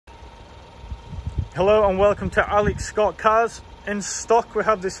Hello and welcome to Alex Scott Cars. In stock we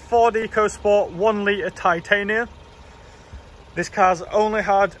have this Ford EcoSport 1 litre titanium. This car's only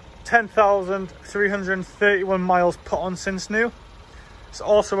had 10,331 miles put on since new. It's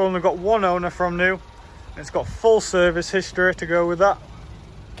also only got one owner from new. It's got full service history to go with that.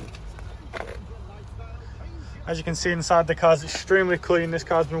 As you can see inside, the car's extremely clean. This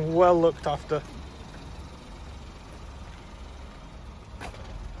car's been well looked after.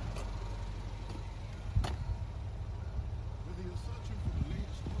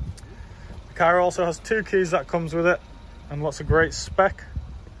 The car also has 2 keys that comes with it and lots of great spec.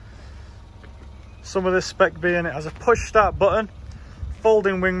 Some of this spec being it has a push start button,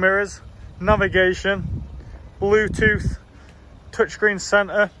 folding wing mirrors, navigation, Bluetooth, touchscreen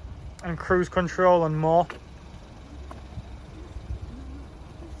center and cruise control and more.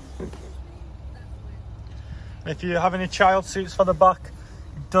 If you have any child seats for the back,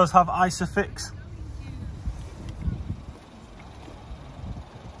 it does have Isofix.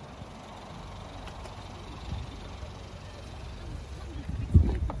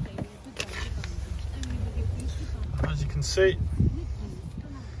 As you can see,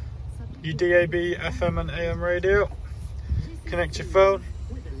 your DAB, FM and AM radio, connect your phone,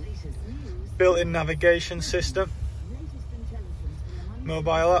 built-in navigation system,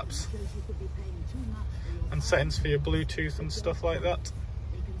 mobile apps, and settings for your Bluetooth and stuff like that.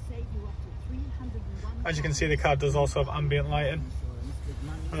 As you can see, the car does also have ambient lighting,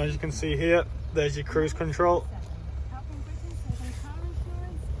 and as you can see here, there's your cruise control.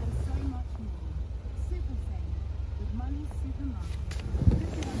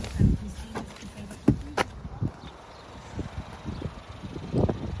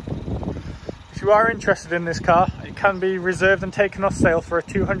 If you are interested in this car, it can be reserved and taken off sale for a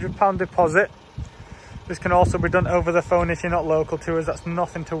 £200 deposit. This can also be done over the phone if you're not local to us. That's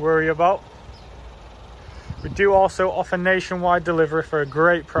nothing to worry about. We do also offer nationwide delivery for a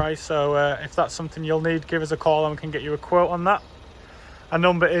great price, so if that's something you'll need, give us a call and we can get you a quote on that. Our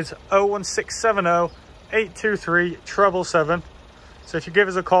number is 01670 823 777. So if you give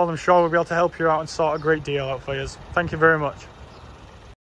us a call, I'm sure we'll be able to help you out and sort a great deal out for you. Thank you very much.